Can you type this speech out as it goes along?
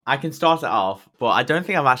I can start it off, but I don't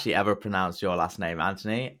think I've actually ever pronounced your last name,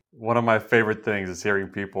 Anthony. One of my favorite things is hearing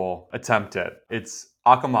people attempt it. It's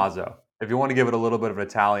Accamazzo. If you want to give it a little bit of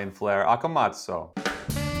Italian flair, Accamazzo.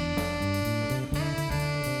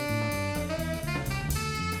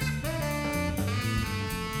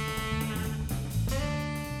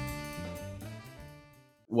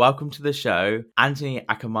 Welcome to the show, Anthony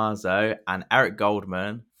Accamazzo and Eric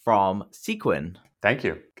Goldman from Sequin. Thank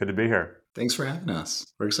you. Good to be here. Thanks for having us.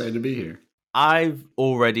 We're excited to be here. I've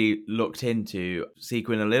already looked into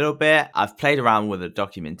Sequin a little bit. I've played around with the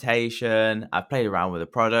documentation. I've played around with the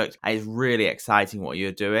product. And it's really exciting what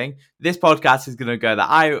you're doing. This podcast is going to go that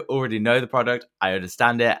I already know the product. I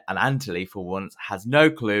understand it. And Anthony, for once, has no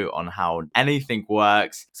clue on how anything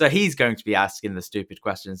works. So he's going to be asking the stupid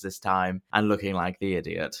questions this time and looking like the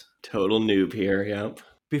idiot. Total noob here, yep.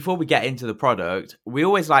 Before we get into the product, we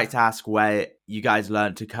always like to ask where you guys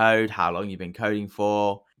learned to code, how long you've been coding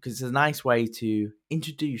for, because it's a nice way to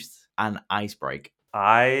introduce an ice break.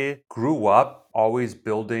 I grew up always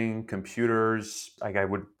building computers. Like I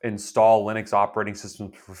would install Linux operating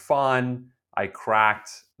systems for fun. I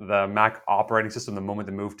cracked the Mac operating system the moment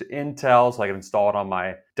they moved to Intel, so I could install it on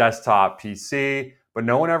my desktop PC. But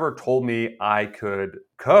no one ever told me I could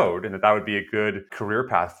code and that would be a good career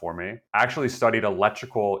path for me. I actually studied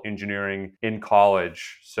electrical engineering in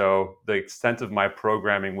college. So the extent of my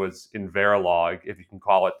programming was in Verilog, if you can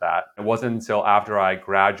call it that. It wasn't until after I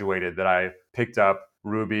graduated that I picked up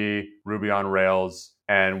Ruby, Ruby on Rails,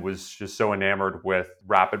 and was just so enamored with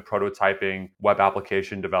rapid prototyping, web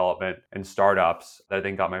application development, and startups that I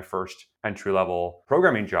then got my first entry-level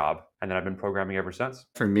programming job. And then I've been programming ever since.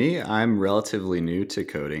 For me, I'm relatively new to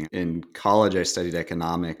coding. In college, I studied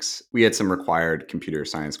economics. We had some required computer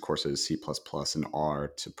science courses, C++ and R,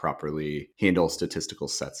 to properly handle statistical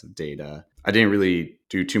sets of data. I didn't really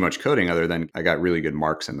do too much coding other than I got really good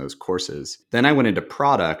marks in those courses. Then I went into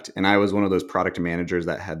product, and I was one of those product managers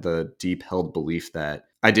that had the deep held belief that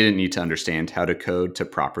I didn't need to understand how to code to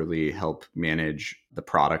properly help manage the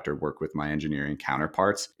product or work with my engineering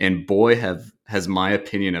counterparts. And boy, has my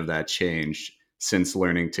opinion of that changed since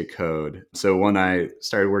learning to code. So when I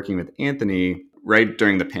started working with Anthony right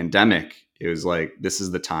during the pandemic, it was like, this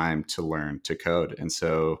is the time to learn to code. And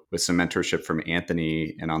so with some mentorship from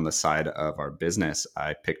Anthony and on the side of our business,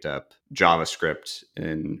 I picked up JavaScript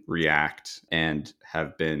and React and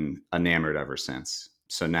have been enamored ever since.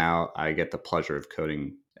 So now I get the pleasure of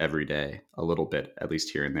coding every day, a little bit, at least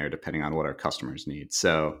here and there, depending on what our customers need.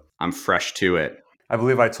 So I'm fresh to it. I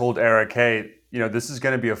believe I told Eric, hey, this is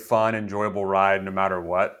going to be a fun, enjoyable ride no matter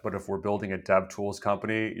what. But if we're building a dev tools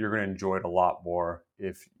company, you're going to enjoy it a lot more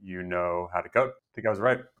if you know how to code. I think I was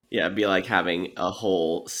right. Yeah, it'd be like having a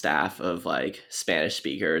whole staff of like Spanish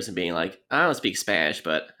speakers and being like, I don't speak Spanish,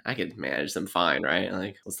 but I could manage them fine, right?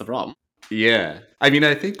 Like, what's the problem? Yeah. I mean,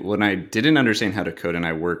 I think when I didn't understand how to code and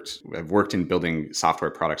I've worked in building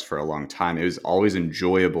software products for a long time, it was always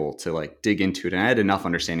enjoyable to like dig into it. And I had enough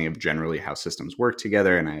understanding of generally how systems work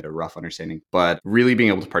together and I had a rough understanding, but really being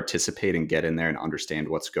able to participate and get in there and understand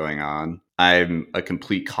what's going on. I'm a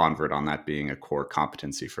complete convert on that being a core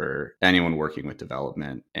competency for anyone working with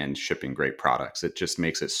development and shipping great products. It just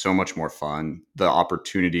makes it so much more fun. The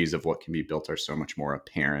opportunities of what can be built are so much more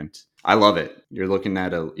apparent. I love it. You're looking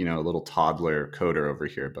at a little toddler coder over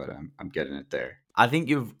here, but I'm getting it there. I think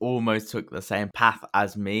you've almost took the same path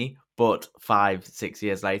as me, but 5-6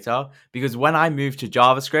 years later, because when I moved to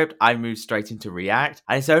JavaScript, I moved straight into React.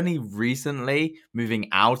 And it's only recently moving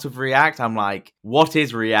out of React, I'm like, what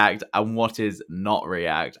is React and what is not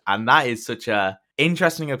React? And that is such a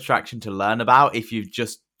interesting abstraction to learn about if you've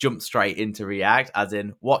just jumped straight into React, as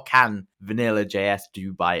in what can vanilla JS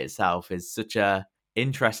do by itself is such a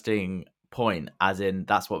interesting point, as in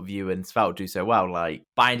that's what Vue and Svelte do so well. Like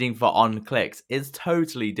binding for on clicks is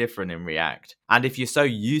totally different in React. And if you're so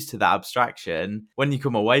used to that abstraction, when you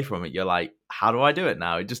come away from it, you're like, how do I do it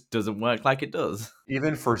now? It just doesn't work like it does.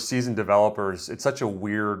 Even for seasoned developers, it's such a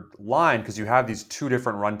weird line because you have these two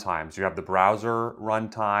different runtimes. You have the browser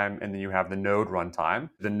runtime and then you have the Node runtime.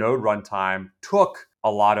 The Node runtime took a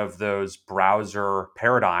lot of those browser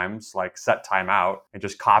paradigms like set timeout and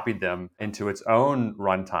just copied them into its own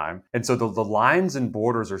runtime. And so the lines and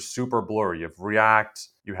borders are super blurry. You have React,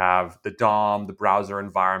 you have the DOM, the browser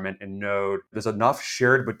environment, and Node. There's enough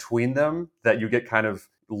shared between them that you get kind of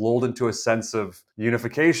lulled into a sense of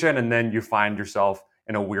unification, and then you find yourself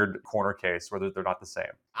in a weird corner case where they're not the same.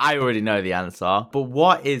 I already know the answer, but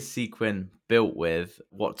what is Sequin built with?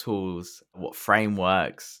 What tools, what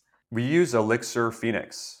frameworks? We use Elixir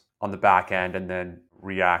Phoenix on the back end and then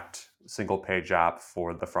React single page app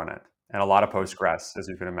for the front end. And a lot of Postgres, as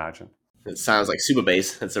you can imagine. It sounds like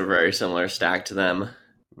Supabase. It's a very similar stack to them.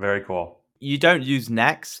 Very cool. You don't use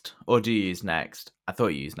Next, or do you use Next? I thought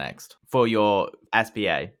you used Next for your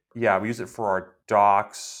SPA. Yeah, we use it for our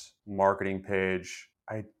docs marketing page.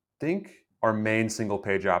 I think our main single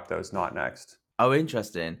page app, though, is not Next. Oh,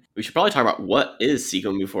 interesting. We should probably talk about what is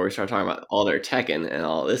Sequin before we start talking about all their tech and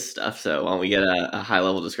all this stuff. So why don't we get a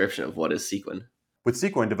high-level description of what is Sequin? With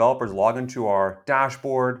Sequin, developers log into our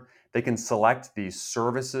dashboard. They can select the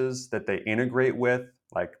services that they integrate with,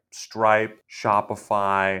 like Stripe,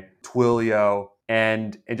 Shopify, Twilio,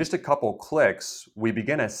 and in just a couple clicks, we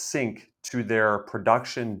begin a sync to their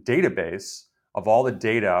production database of all the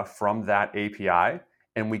data from that API,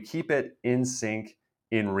 and we keep it in sync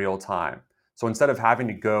in real time. So instead of having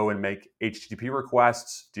to go and make HTTP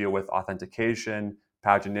requests, deal with authentication,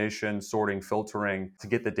 pagination, sorting, filtering to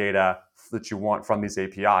get the data that you want from these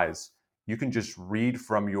APIs, you can just read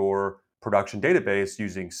from your production database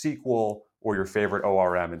using SQL or your favorite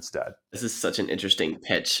ORM instead. This is such an interesting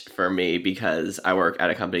pitch for me because I work at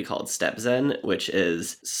a company called StepZen, which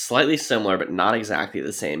is slightly similar, but not exactly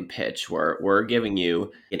the same pitch, where we're giving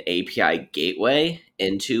you an API gateway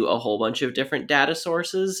into a whole bunch of different data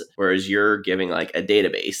sources, whereas you're giving like a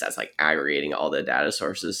database that's like aggregating all the data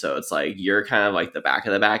sources. So it's like you're kind of like the back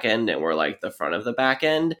of the back end and we're like the front of the back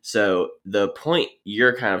end. So the point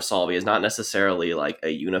you're kind of solving is not necessarily like a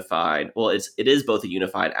unified, well, it is both a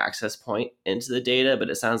unified access point into the data, but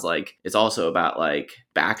it sounds like it's also about like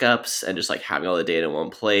backups and just like having all the data in one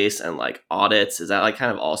place and like audits. Is that like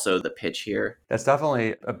kind of also the pitch here? That's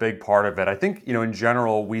definitely a big part of it. I think, in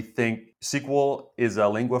general, we think SQL is a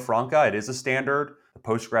lingua franca. It is a standard. The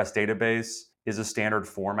Postgres database is a standard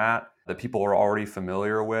format that people are already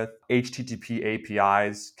familiar with. HTTP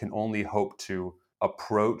APIs can only hope to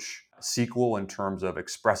approach SQL in terms of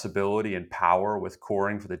expressibility and power with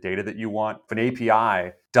coring for the data that you want. If an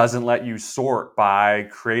API doesn't let you sort by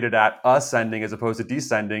created at ascending as opposed to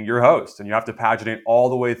descending your host, and you have to paginate all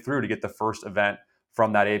the way through to get the first event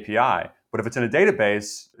from that API. But if it's in a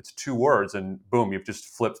database, it's 2 words and boom, you've just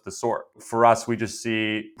flipped the sort. For us, we just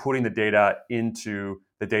see putting the data into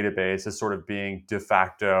the database as sort of being de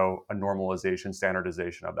facto a normalization,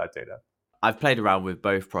 standardization of that data. I've played around with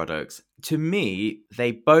both products. To me,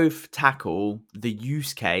 they both tackle the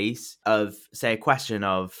use case of, say, a question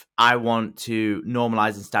of, I want to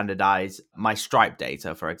normalize and standardize my Stripe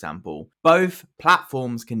data, for example. Both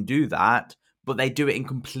platforms can do that, but they do it in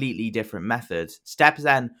completely different methods.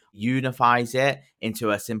 StepZen unifies it into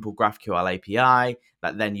a simple GraphQL API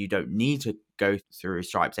that then you don't need to go through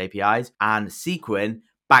Stripe's APIs. And Sequin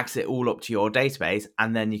backs it all up to your database,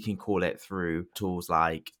 and then you can call it through tools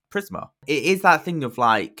like Prisma. It is that thing of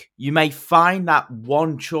like, you may find that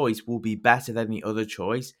one choice will be better than the other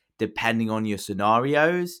choice depending on your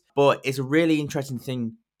scenarios, but it's a really interesting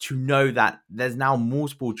thing to know that there's now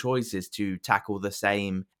multiple choices to tackle the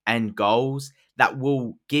same end goals that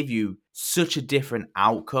will give you such a different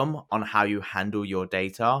outcome on how you handle your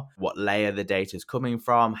data, what layer the data is coming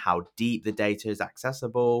from, how deep the data is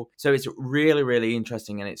accessible. So it's really, really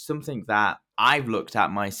interesting. And it's something that I've looked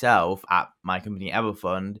at myself at my company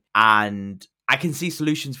Everfund, and I can see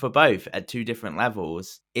solutions for both at 2 different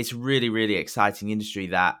levels. It's really, really exciting industry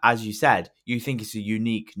that, as you said, you think it's a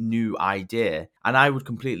unique new idea. And I would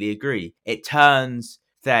completely agree. It turns,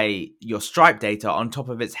 say, your Stripe data on top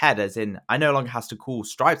of its head, as in, I no longer have to call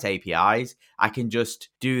Stripe's APIs. I can just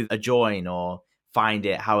do a join or find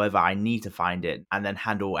it however I need to find it and then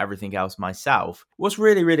handle everything else myself. What's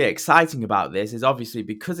really, really exciting about this is obviously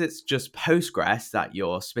because it's just Postgres that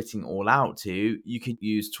you're spitting all out to, you could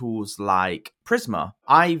use tools like Prisma.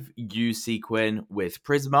 I've used Sequin with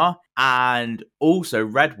Prisma and also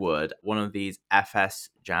Redwood, one of these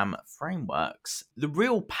FSJAM frameworks. The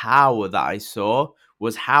real power that I saw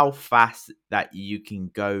was how fast that you can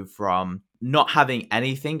go from not having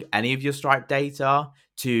any of your Stripe data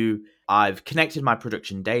to I've connected my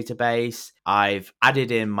production database, I've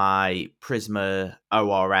added in my Prisma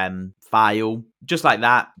ORM file, just like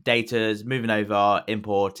that, data's moving over,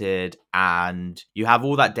 imported, and you have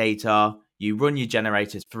all that data. You run your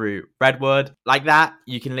generators through Redwood. Like that,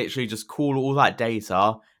 you can literally just call all that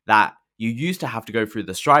data that you used to have to go through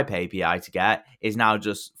the Stripe API to get, is now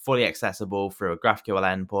just fully accessible through a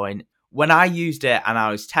GraphQL endpoint. When I used it and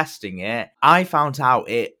I was testing it, I found out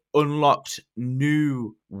it unlocked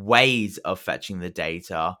new ways of fetching the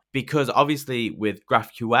data, because obviously with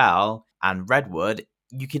GraphQL and Redwood,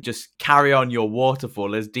 you can just carry on your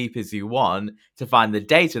waterfall as deep as you want to find the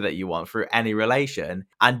data that you want through any relation.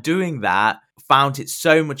 And doing that found it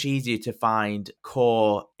so much easier to find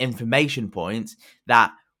core information points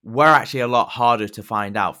that were actually a lot harder to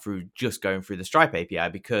find out through just going through the Stripe API,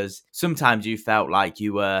 because sometimes you felt like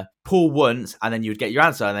you were pull once and then you'd get your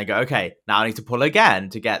answer and then go, okay, now I need to pull again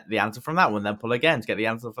to get the answer from that one, then pull again to get the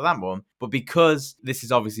answer for that one. But because this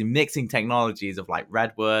is obviously mixing technologies of like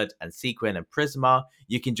Redwood and Sequin and Prisma,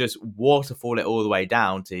 you can just waterfall it all the way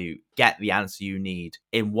down to get the answer you need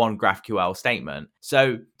in one GraphQL statement.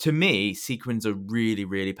 So to me, Sequin's a really,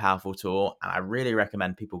 really powerful tool, and I really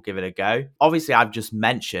recommend people give it a go. Obviously, I've just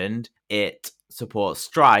mentioned it supports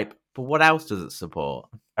Stripe, but what else does it support?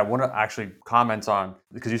 I want to actually comment on,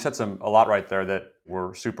 because you said a lot right there that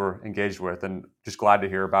we're super engaged with, and just glad to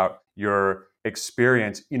hear about your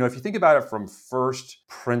experience. If you think about it from first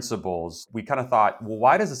principles, we kind of thought, well,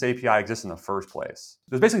 why does this API exist in the first place?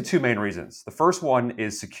 There's basically two main reasons. The first one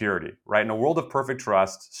is security, right? In a world of perfect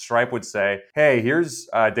trust, Stripe would say, hey, here's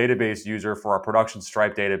a database user for our production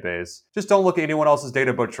Stripe database. Just don't look at anyone else's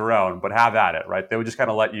data but your own, but have at it, right? They would just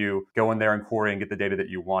kind of let you go in there and query and get the data that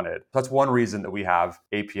you wanted. So that's one reason that we have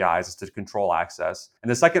APIs, is to control access.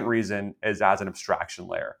 And the second reason is as an abstraction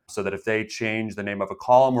layer, so that if they change the name of a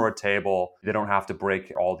column or a table, they don't have to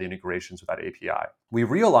break all the integrations with that API. We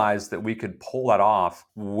realized that we could pull that off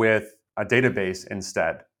with a database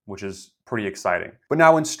instead, which is pretty exciting. But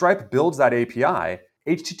now when Stripe builds that API,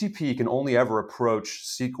 HTTP can only ever approach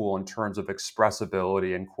SQL in terms of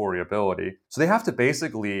expressibility and queryability. So they have to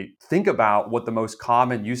basically think about what the most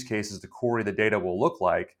common use cases to query the data will look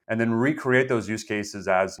like, and then recreate those use cases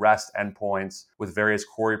as REST endpoints with various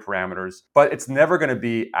query parameters. But it's never going to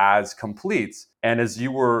be as complete. And as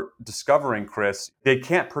you were discovering, Chris, they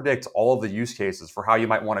can't predict all of the use cases for how you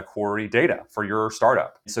might want to query data for your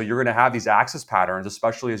startup. So you're going to have these access patterns,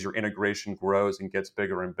 especially as your integration grows and gets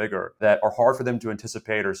bigger and bigger, that are hard for them to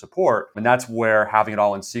anticipate or support. And that's where having it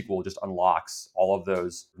all in SQL just unlocks all of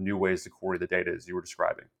those new ways to query the data, as you were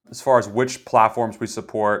describing. As far as which platforms we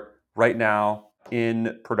support right now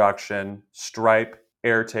in production, Stripe,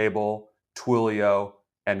 Airtable, Twilio,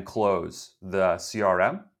 and Close, the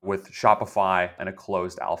CRM, with Shopify and a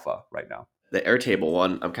closed alpha right now. The Airtable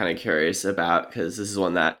one, I'm kind of curious about, because this is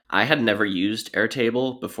one that I had never used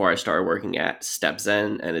Airtable before I started working at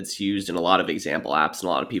StepZen, and it's used in a lot of example apps, and a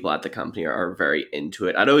lot of people at the company are very into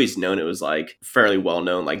it. I'd always known it was like fairly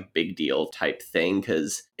well-known, like big deal type thing,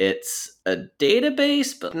 because it's a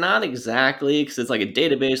database, but not exactly, because it's like a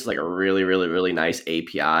database with like a really, really, really nice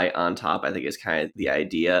API on top, I think is kind of the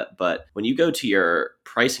idea. But when you go to your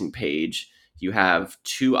pricing page, you have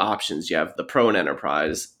two options. You have the Pro and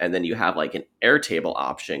Enterprise, and then you have like an Airtable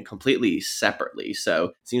option completely separately. So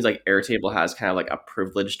it seems like Airtable has kind of like a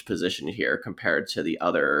privileged position here compared to the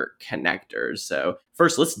other connectors. So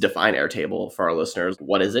first, let's define Airtable for our listeners.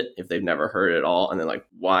 What is it if they've never heard it at all? And then like,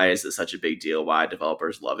 why is it such a big deal? Why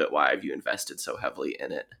developers love it? Why have you invested so heavily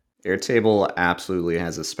in it? Airtable absolutely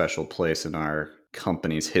has a special place in our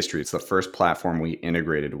company's history. It's the first platform we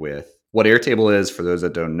integrated with. What Airtable is, for those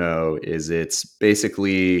that don't know, is it's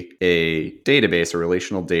basically a database, a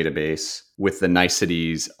relational database with the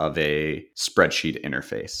niceties of a spreadsheet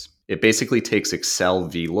interface. It basically takes Excel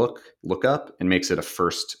VLOOKUP and makes it a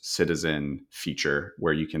first citizen feature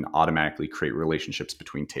where you can automatically create relationships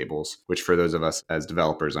between tables, which for those of us as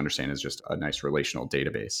developers understand is just a nice relational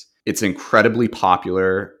database. It's incredibly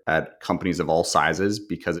popular at companies of all sizes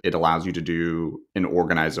because it allows you to do and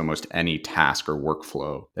organize almost any task or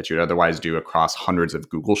workflow that you'd otherwise do across hundreds of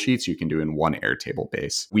Google Sheets. You can do in one Airtable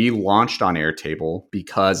base. We launched on Airtable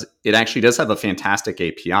because it actually does have a fantastic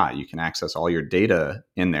API. You can access all your data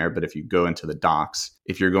in there, but if you go into the docs,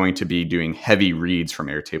 if you're going to be doing heavy reads from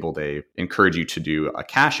Airtable, they encourage you to do a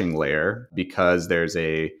caching layer because there's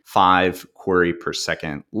a 5 query per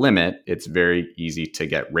second limit. It's very easy to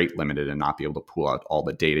get rate limited and not be able to pull out all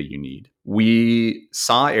the data you need. We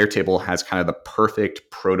saw Airtable has kind of the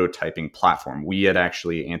perfect prototyping platform. We had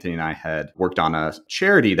actually, Anthony and I had worked on a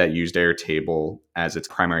charity that used Airtable as its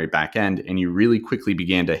primary backend, and you really quickly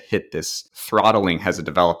began to hit this throttling as a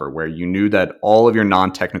developer where you knew that all of your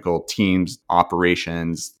non-technical teams,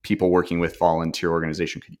 operations, people working with volunteer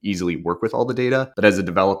organization could easily work with all the data. But as a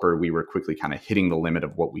developer, we were quickly kind of hitting the limit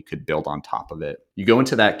of what we could build on top of it. You go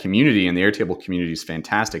into that community, and the Airtable community is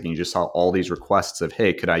fantastic, and you just saw all these requests of,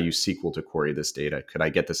 hey, could I use SQL to query this data? Could I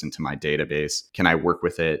get this into my database? Can I work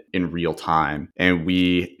with it in real time? And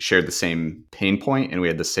we shared the same pain point, and we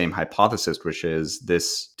had the same hypothesis, which is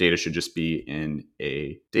this data should just be in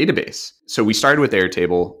a database. So we started with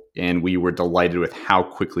Airtable. And we were delighted with how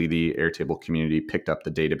quickly the Airtable community picked up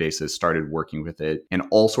the databases, started working with it, and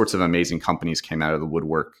all sorts of amazing companies came out of the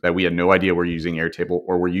woodwork that we had no idea were using Airtable,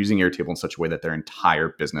 or were using Airtable in such a way that their entire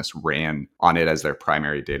business ran on it as their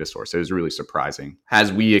primary data source. It was really surprising.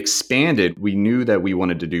 As we expanded, we knew that we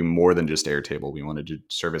wanted to do more than just Airtable. We wanted to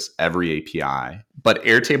service every API. But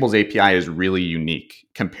Airtable's API is really unique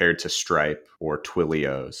compared to Stripe or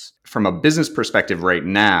Twilio's. From a business perspective right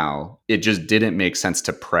now, it just didn't make sense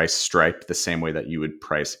to price Stripe the same way that you would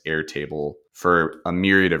price Airtable for a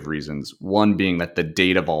myriad of reasons. One being that the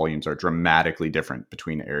data volumes are dramatically different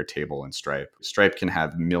between Airtable and Stripe. Stripe can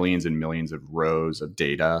have millions and millions of rows of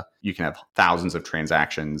data. You can have thousands of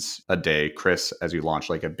transactions a day. Chris, as you launch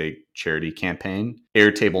like a big charity campaign,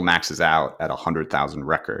 Airtable maxes out at 100,000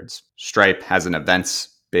 records. Stripe has an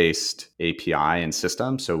events-based API and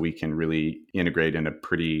system, so we can really integrate in a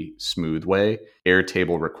pretty smooth way.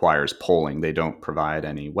 Airtable requires polling. They don't provide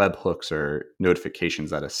any webhooks or notifications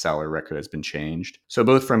that a seller record has been changed. So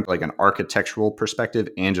both from like an architectural perspective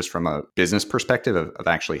and just from a business perspective of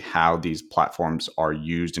actually how these platforms are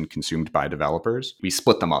used and consumed by developers, we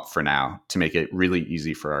split them up for now to make it really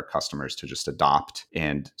easy for our customers to just adopt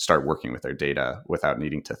and start working with their data without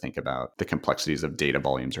needing to think about the complexities of data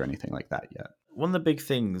volumes or anything like that yet. One of the big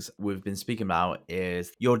things we've been speaking about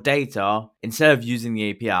is your data, instead of using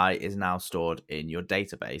the API, is now stored in your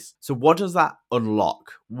database. So what does that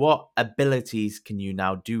unlock? What abilities can you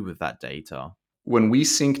now do with that data? When we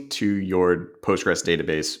sync to your Postgres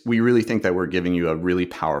database, we really think that we're giving you a really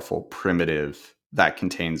powerful primitive that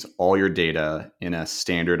contains all your data in a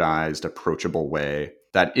standardized, approachable way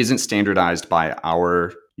that isn't standardized by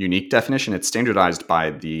our unique definition. It's standardized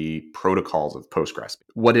by the protocols of Postgres.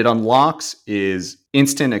 What it unlocks is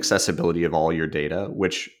instant accessibility of all your data,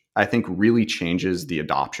 which I think really changes the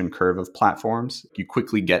adoption curve of platforms. You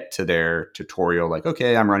quickly get to their tutorial like,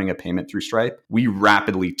 okay, I'm running a payment through Stripe. We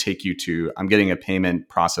rapidly take you to, I'm getting a payment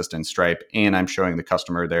processed in Stripe, and I'm showing the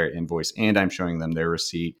customer their invoice, and I'm showing them their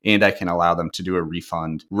receipt, and I can allow them to do a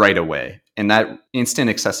refund right away. And that instant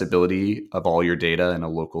accessibility of all your data in a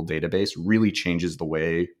local database really changes the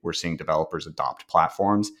way we're seeing developers adopt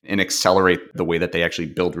platforms and accelerate the way that they actually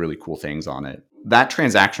build really cool things on it. That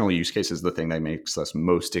transactional use case is the thing that makes us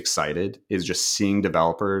most excited, is just seeing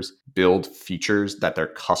developers build features that their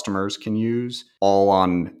customers can use all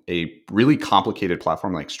on a really complicated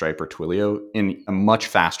platform like Stripe or Twilio in a much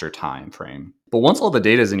faster time frame. But once all the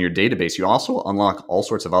data is in your database, you also unlock all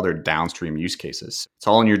sorts of other downstream use cases. It's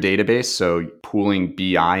all in your database, so pulling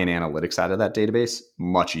BI and analytics out of that database,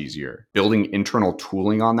 much easier. Building internal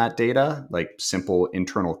tooling on that data, like simple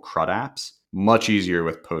internal CRUD apps, much easier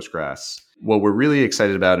with Postgres. What we're really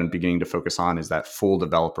excited about and beginning to focus on is that full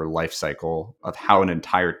developer lifecycle of how an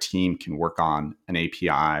entire team can work on an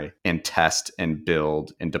API and test and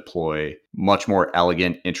build and deploy much more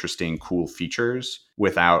elegant, interesting, cool features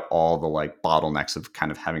without all the like bottlenecks of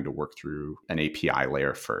kind of having to work through an API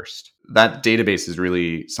layer first. That database is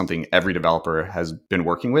really something every developer has been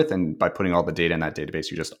working with. And by putting all the data in that database,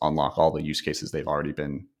 you just unlock all the use cases they've already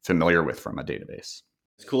been familiar with from a database.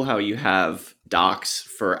 It's cool how you have docs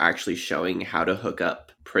for actually showing how to hook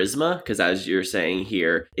up Prisma, because as you're saying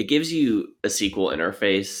here, it gives you a SQL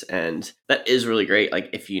interface, and that is really great,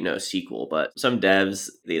 like if you know SQL, but some devs,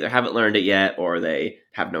 they either haven't learned it yet or they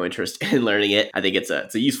have no interest in learning it. I think it's a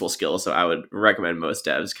useful skill, so I would recommend most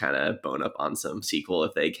devs kind of bone up on some SQL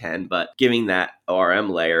if they can, but giving that ORM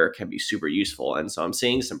layer can be super useful. And so I'm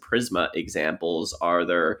seeing some Prisma examples. Are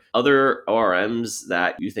there other ORMs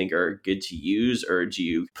that you think are good to use, or do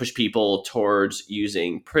you push people towards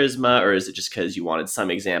using Prisma, or is it just because you wanted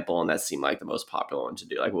some example and that seemed like the most popular one to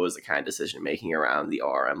do? Like, what was the kind of decision making around the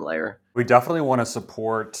ORM layer? We definitely want to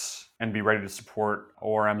support and be ready to support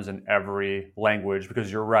ORMs in every language,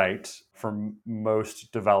 because you're right. For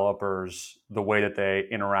most developers, the way that they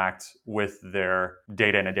interact with their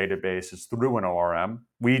data in a database is through an ORM.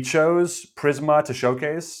 We chose Prisma to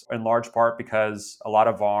showcase in large part because a lot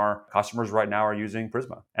of our customers right now are using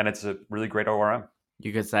Prisma, and it's a really great ORM.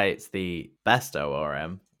 You could say it's the best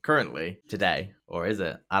ORM currently today, or is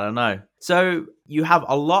it? I don't know. So you have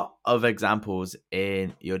a lot of examples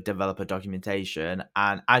in your developer documentation,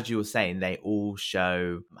 and as you were saying, they all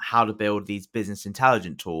show how to build these business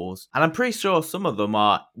intelligence tools, and I'm pretty sure some of them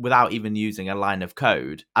are without even using a line of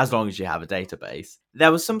code, as long as you have a database.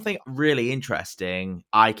 There was something really interesting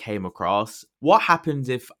I came across. What happens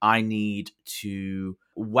if I need to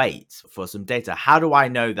wait for some data? How do I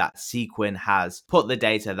know that Sequin has put the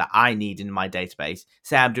data that I need in my database?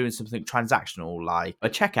 Say I'm doing something transactional like a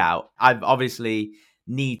checkout. I've obviously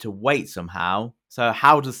need to wait somehow. So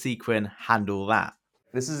how does Sequin handle that?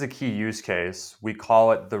 This is a key use case. We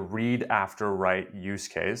call it the read after write use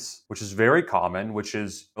case, which is very common, which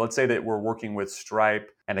is, let's say that we're working with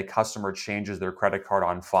Stripe and a customer changes their credit card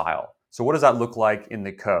on file. So what does that look like in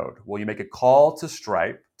the code? Well, you make a call to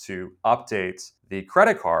Stripe to update the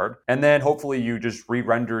credit card, and then hopefully you just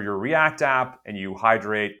re-render your React app and you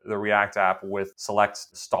hydrate the React app with select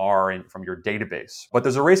star from your database. But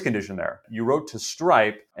there's a race condition there. You wrote to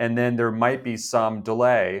Stripe, and then there might be some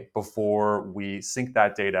delay before we sync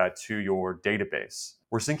that data to your database.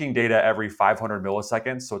 We're syncing data every 500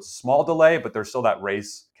 milliseconds, so it's a small delay, but there's still that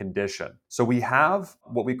race condition. So we have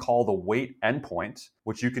what we call the wait endpoint,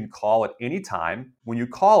 which you can call at any time. When you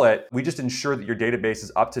call it, we just ensure that your database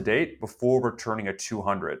is up to date before returning a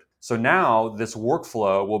 200. So now this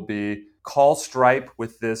workflow will be call Stripe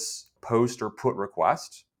with this post or put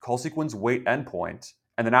request, call sequence wait endpoint,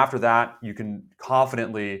 and then after that, you can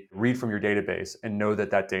confidently read from your database and know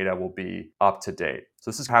that that data will be up to date.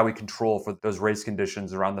 So this is how we control for those race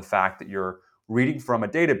conditions around the fact that you're reading from a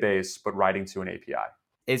database, but writing to an API.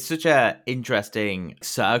 It's such an interesting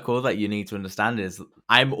circle that you need to understand is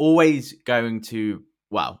I'm always going to,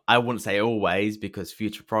 well, I wouldn't say always because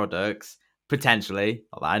future products, potentially,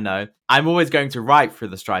 I know, I'm always going to write through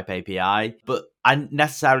the Stripe API, but I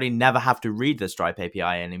necessarily never have to read the Stripe API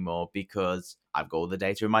anymore because I've got all the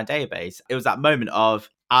data in my database. It was that moment of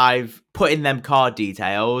I've put in them card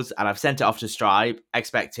details and I've sent it off to Stripe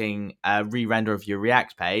expecting a re-render of your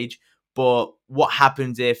React page. But what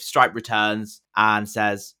happens if Stripe returns and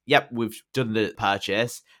says, yep, we've done the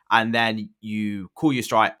purchase, and then you call your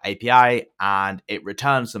Stripe API and it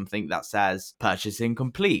returns something that says purchase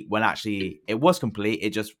incomplete when actually it was complete, it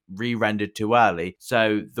just re-rendered too early.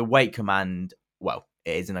 So the wait command, well,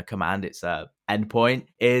 it isn't a command, it's a endpoint,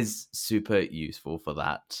 is super useful for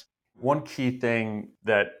that. One key thing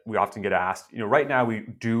that we often get asked, right now we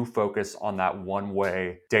do focus on that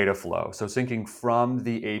one-way data flow. So syncing from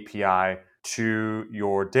the API to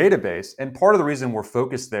your database. And part of the reason we're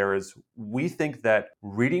focused there is we think that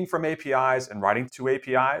reading from APIs and writing to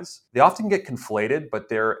APIs, they often get conflated, but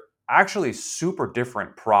they're actually super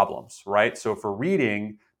different problems, right? So for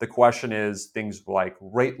reading, the question is things like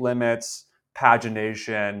rate limits,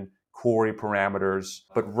 pagination, query parameters,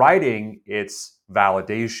 but writing, it's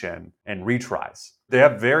validation and retries. They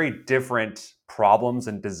have very different problems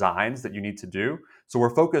and designs that you need to do. So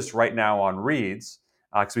we're focused right now on reads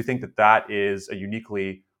because we think that that is a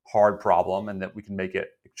uniquely hard problem and that we can make it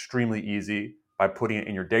extremely easy by putting it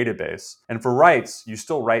in your database. And for writes, you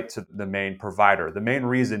still write to the main provider. The main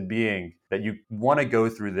reason being that you want to go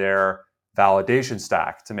through their validation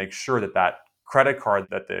stack to make sure that that credit card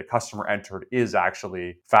that the customer entered is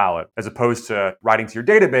actually valid, as opposed to writing to your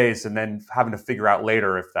database and then having to figure out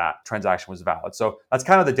later if that transaction was valid. So that's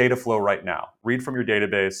kind of the data flow right now. Read from your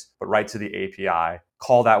database, but write to the API,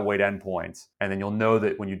 call that wait endpoint, and then you'll know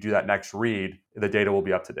that when you do that next read, the data will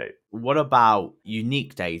be up to date. What about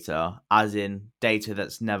unique data, as in data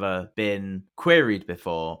that's never been queried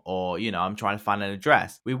before? Or, I'm trying to find an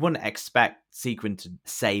address. We wouldn't expect Sequin to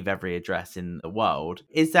save every address in the world.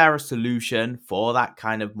 Is there a solution for that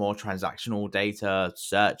kind of more transactional data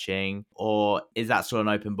searching? Or is that still an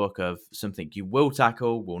open book of something you will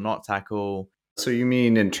tackle, will not tackle? So you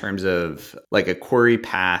mean in terms of like a query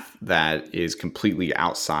path that is completely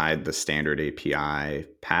outside the standard API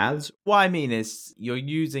paths? What I mean is you're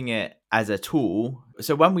using it as a tool.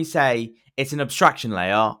 So when we say it's an abstraction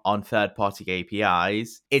layer on third-party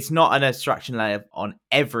APIs, it's not an abstraction layer on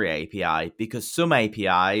every API because some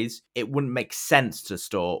APIs, it wouldn't make sense to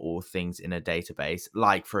store all things in a database.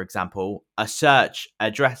 Like, for example, a search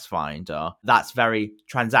address finder. That's very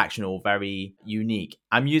transactional, very unique.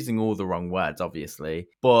 I'm using all the wrong words, obviously.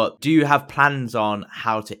 But do you have plans on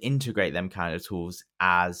how to integrate them kind of tools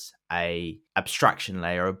as a abstraction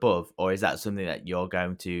layer above, or is that something that you're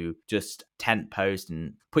going to just tent post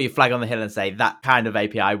and put your flag on the hill and say that kind of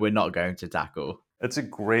API we're not going to tackle? It's a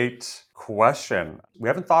great question. We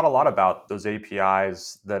haven't thought a lot about those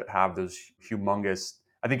APIs that have those humongous,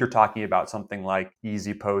 I think you're talking about something like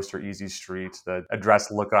Easy Post or Easy Street, the address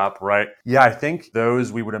lookup, right? Yeah, I think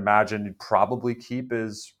those we would imagine you'd probably keep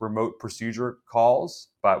as remote procedure calls,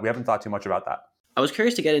 but we haven't thought too much about that. I was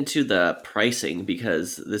curious to get into the pricing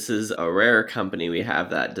because this is a rare company we have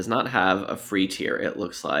that does not have a free tier, it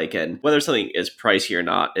looks like. And whether something is pricey or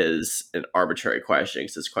not is an arbitrary question.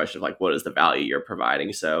 It's this question of like, what is the value you're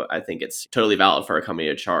providing? So I think it's totally valid for a company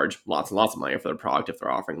to charge lots and lots of money for their product if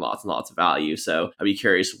they're offering lots and lots of value. So I'd be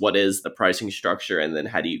curious, what is the pricing structure? And then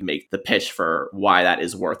how do you make the pitch for why that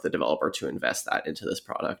is worth the developer to invest that into this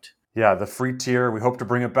product? Yeah, the free tier, we hope to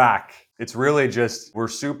bring it back. It's really just we're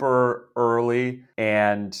super early,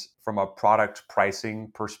 and from a product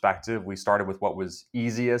pricing perspective, we started with what was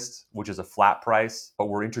easiest, which is a flat price, but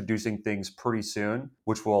we're introducing things pretty soon,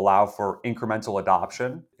 which will allow for incremental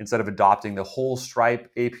adoption. Instead of adopting the whole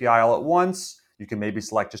Stripe API all at once, you can maybe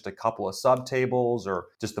select just a couple of subtables or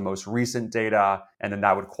just the most recent data, and then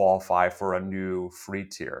that would qualify for a new free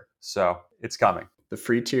tier. So it's coming. The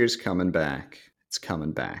free tier's coming back. It's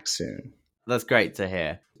coming back soon. That's great to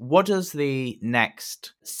hear. What does the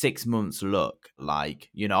next 6 months look like?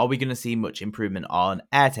 Are we going to see much improvement on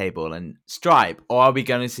Airtable and Stripe, or are we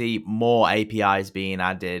going to see more APIs being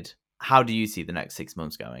added? How do you see the next 6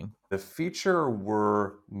 months going? The feature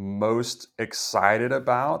we're most excited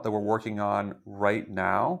about that we're working on right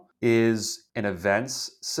now is an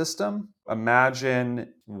events system.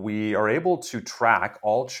 Imagine we are able to track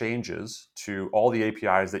all changes to all the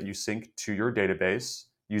APIs that you sync to your database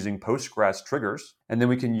using Postgres triggers. And then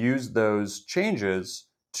we can use those changes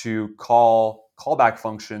to call callback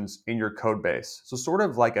functions in your code base. So sort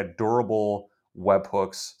of like a durable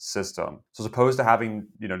webhooks system. So as opposed to having,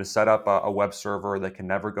 to set up a web server that can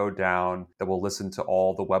never go down, that will listen to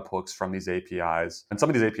all the webhooks from these APIs. And some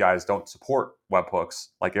of these APIs don't support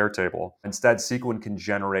webhooks like Airtable. Instead, Sequin can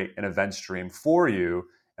generate an event stream for you,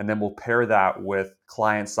 and then we'll pair that with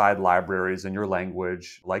client-side libraries in your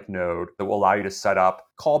language like Node that will allow you to set up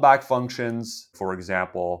callback functions. For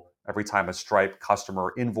example, every time a Stripe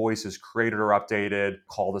customer invoice is created or updated,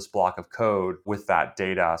 call this block of code with that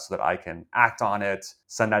data so that I can act on it,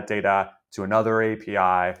 send that data to another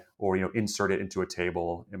API, or insert it into a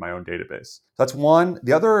table in my own database. That's one.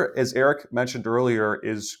 The other, as Eric mentioned earlier,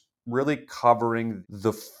 is really covering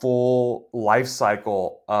the full life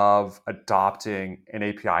cycle of adopting an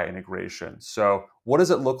API integration. So what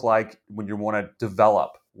does it look like when you want to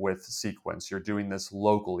develop with Sequence? You're doing this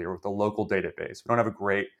locally or with a local database. We don't have a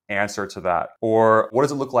great answer to that. Or what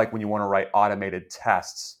does it look like when you want to write automated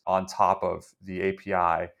tests on top of the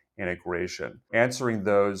API integration? Answering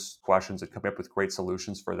those questions and coming up with great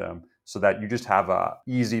solutions for them so that you just have a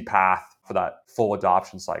easy path for that full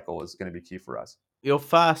adoption cycle is going to be key for us. Your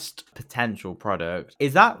first potential product,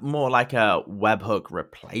 is that more like a webhook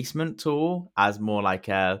replacement tool as more like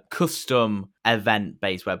a custom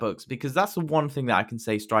event-based webhooks? Because that's the one thing that I can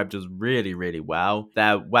say Stripe does really, really well.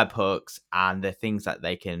 Their webhooks and the things that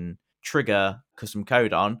they can trigger custom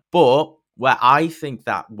code on. But where I think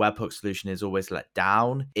that webhook solution is always let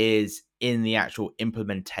down is in the actual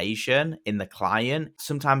implementation in the client.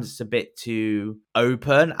 Sometimes it's a bit too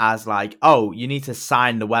open as like, oh, you need to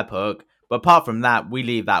sign the webhook. But apart from that, we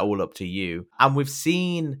leave that all up to you. And we've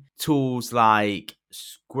seen tools like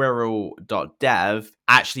Squirrel.dev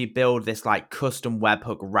actually build this like custom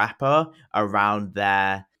webhook wrapper around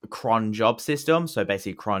their cron job system. So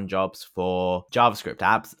basically cron jobs for JavaScript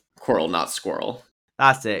apps. Quirrell, not Squirrel.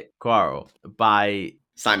 That's it, Quirrell. By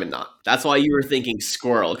Simon Knott. That's why you were thinking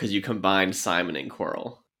Squirrel, because you combined Simon and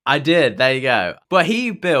Quirrell. I did, there you go. But he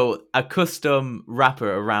built a custom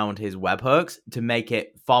wrapper around his webhooks to make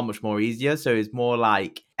it far much more easier. So it's more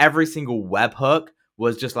like every single webhook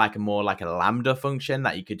was just like a Lambda function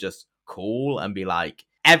that you could just call and be like,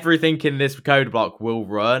 everything in this code block will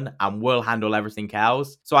run and will handle everything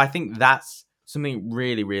else. So I think that's something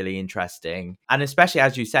really, really interesting. And especially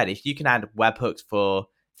as you said, if you can add webhooks for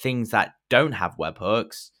things that don't have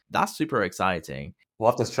webhooks, that's super exciting. We'll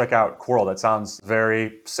have to check out Quirrell. That sounds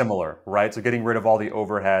very similar, right? So getting rid of all the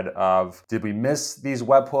overhead of, did we miss these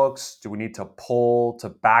webhooks? Do we need to pull to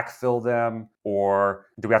backfill them? Or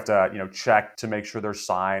do we have to, check to make sure they're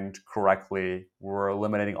signed correctly? We're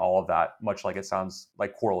eliminating all of that, much like it sounds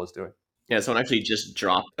like Quirrell is doing. Yeah, someone actually just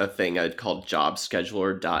dropped a thing called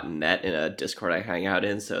jobscheduler.net in a Discord I hang out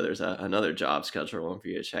in. So there's another job scheduler one for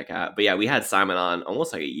you to check out. But yeah, we had Simon on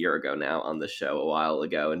almost like a year ago now on the show a while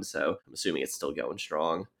ago. And so I'm assuming it's still going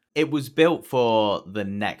strong. It was built for the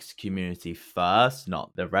Next community first,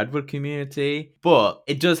 not the Redwood community, but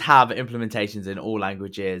it does have implementations in all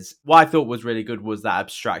languages. What I thought was really good was that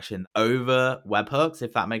abstraction over webhooks,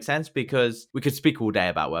 if that makes sense, because we could speak all day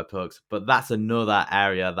about webhooks, but that's another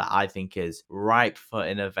area that I think is ripe for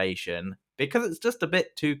innovation because it's just a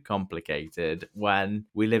bit too complicated when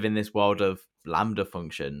we live in this world of Lambda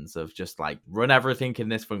functions of just like run everything in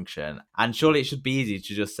this function. And surely it should be easy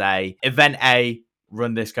to just say event A,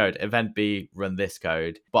 run this code, event B, run this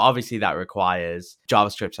code. But obviously that requires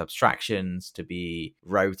JavaScript abstractions to be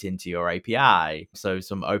wrote into your API. So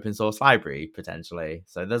some open source library potentially.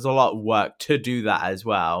 So there's a lot of work to do that as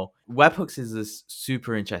well. Webhooks is a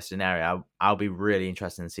super interesting area. I'll be really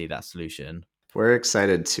interested to see that solution. We're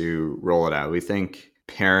excited to roll it out. We think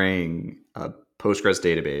pairing a Postgres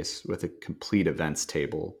database with a complete events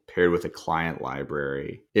table paired with a client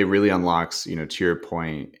library. It really unlocks, to your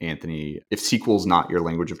point, Anthony, if SQL is not your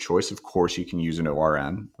language of choice, of course you can use an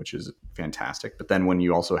ORM, which is fantastic. But then when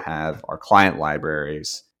you also have our client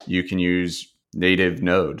libraries, you can use native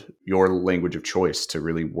Node, your language of choice, to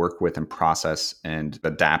really work with and process and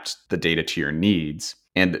adapt the data to your needs.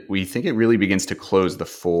 And we think it really begins to close the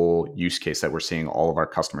full use case that we're seeing all of our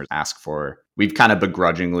customers ask for. We've kind of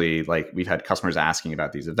begrudgingly, we've had customers asking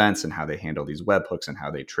about these events and how they handle these webhooks and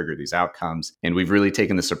how they trigger these outcomes. And we've really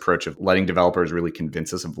taken this approach of letting developers really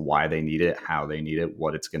convince us of why they need it, how they need it,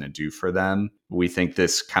 what it's going to do for them. We think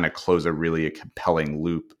this kind of closes a compelling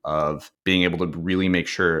loop of being able to really make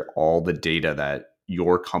sure all the data that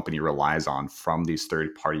your company relies on from these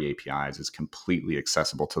third-party APIs is completely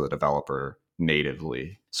accessible to the developer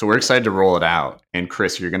natively. So we're excited to roll it out. And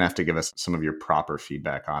Chris, you're going to have to give us some of your proper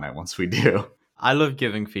feedback on it once we do. I love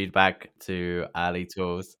giving feedback to early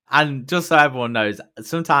tools. And just so everyone knows,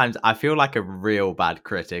 sometimes I feel like a real bad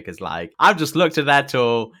critic is like, I've just looked at that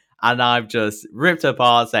tool and I've just ripped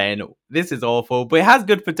apart saying, this is awful, but it has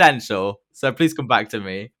good potential. So please come back to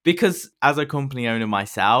me. Because as a company owner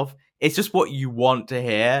myself, it's just what you want to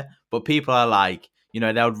hear. But people are like, they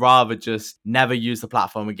would rather just never use the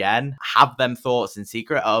platform again, have them thoughts in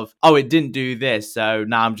secret of, oh, it didn't do this, so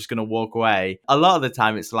now I'm just going to walk away. A lot of the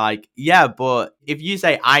time it's like, yeah, but if you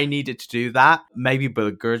say I needed to do that, maybe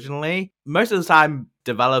begrudgingly, most of the time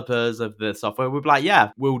developers of the software would be like,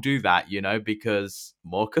 yeah, we'll do that, because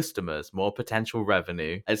more customers, more potential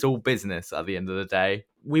revenue. It's all business at the end of the day.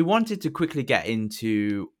 We wanted to quickly get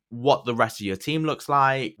into what the rest of your team looks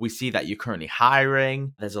like. We see that you're currently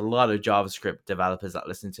hiring. There's a lot of JavaScript developers that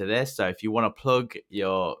listen to this. So if you want to plug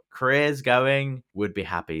your careers going, we'd be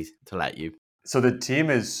happy to let you. So the team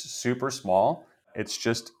is super small. It's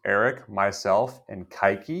just Eric, myself, and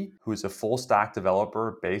Kaiki, who's a full stack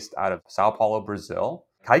developer based out of Sao Paulo, Brazil.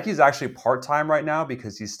 Kaiki is actually part-time right now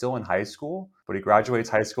because he's still in high school, but he graduates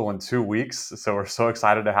high school in 2 weeks. So we're so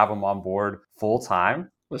excited to have him on board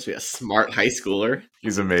full-time. Must be a smart high schooler.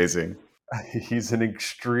 He's amazing. He's an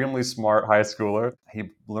extremely smart high schooler. He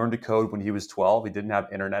learned to code when he was 12. He didn't have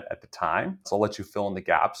internet at the time. So I'll let you fill in the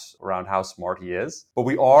gaps around how smart he is. But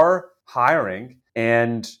we are hiring,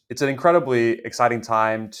 and it's an incredibly exciting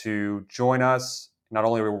time to join us. Not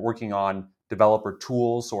only are we working on developer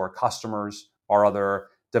tools, so our customers are other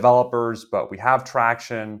developers, but we have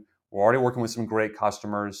traction. We're already working with some great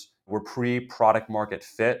customers. We're pre-product market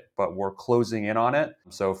fit, but we're closing in on it.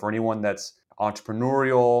 So for anyone that's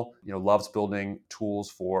entrepreneurial, loves building tools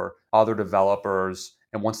for other developers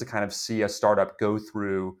and wants to kind of see a startup go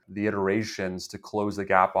through the iterations to close the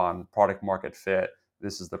gap on product market fit,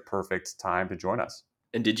 this is the perfect time to join us.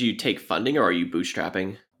 And did you take funding or are you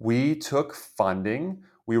bootstrapping? We took funding.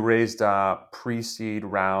 We raised a pre-seed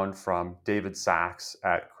round from David Sachs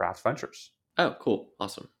at Craft Ventures. Oh, cool.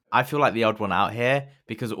 Awesome. I feel like the odd one out here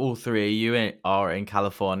because all three of you are in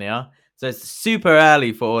California. So it's super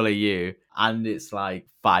early for all of you. And it's like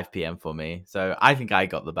 5 p.m. for me. So I think I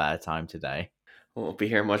got the better time today. Won't be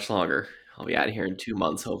here much longer. I'll be out of here in 2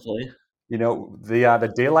 months, hopefully.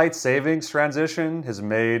 The daylight savings transition has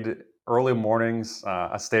made early mornings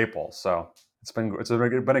a staple. So it's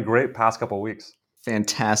been a great past couple of weeks.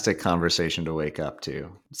 Fantastic conversation to wake up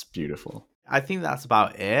to. It's beautiful. I think that's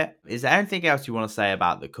about it. Is there anything else you want to say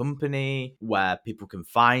about the company, where people can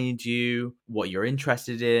find you, what you're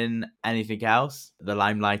interested in, anything else? The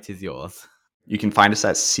limelight is yours. You can find us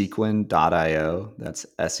at sequin.io. That's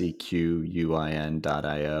sequin.io.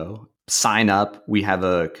 Sign up. We have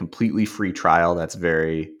a completely free trial that's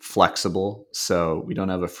very flexible. So we don't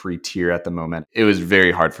have a free tier at the moment. It was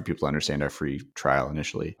very hard for people to understand our free trial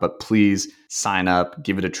initially. But please sign up,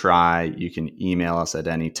 give it a try. You can email us at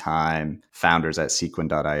any time,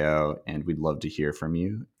 founders@sequin.io, and we'd love to hear from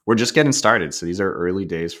you. We're just getting started. So these are early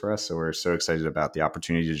days for us. So we're so excited about the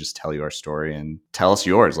opportunity to just tell you our story and tell us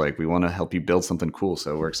yours. We want to help you build something cool.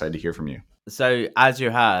 So we're excited to hear from you. So as you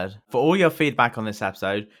heard, for all your feedback on this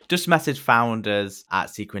episode, just message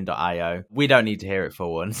founders@sequin.io. We don't need to hear it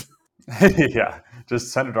for once. Yeah,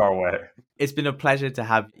 just send it our way. It's been a pleasure to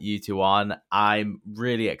have you two on. I'm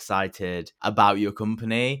really excited about your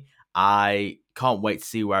company. I can't wait to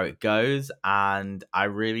see where it goes. And I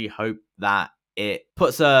really hope that it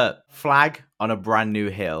puts a flag on a brand new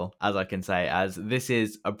hill, as I can say, as this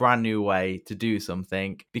is a brand new way to do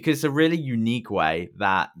something, because it's a really unique way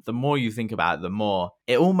that the more you think about it, the more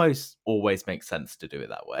it almost always makes sense to do it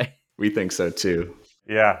that way. We think so too.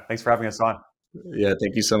 Yeah, thanks for having us on. Yeah,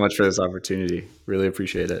 thank you so much for this opportunity. Really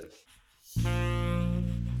appreciate it.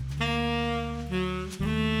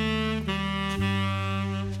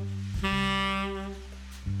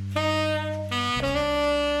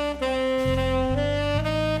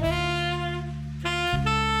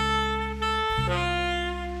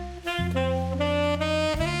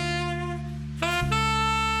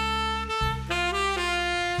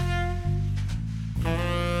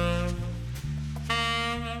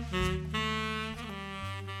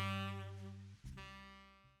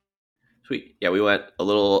 Sweet. Yeah, we went a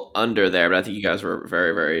little under there, but I think you guys were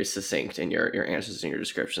very, very succinct in your answers and your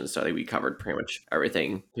descriptions. So I think we covered pretty much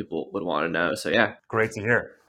everything people would want to know. So yeah. Great to hear.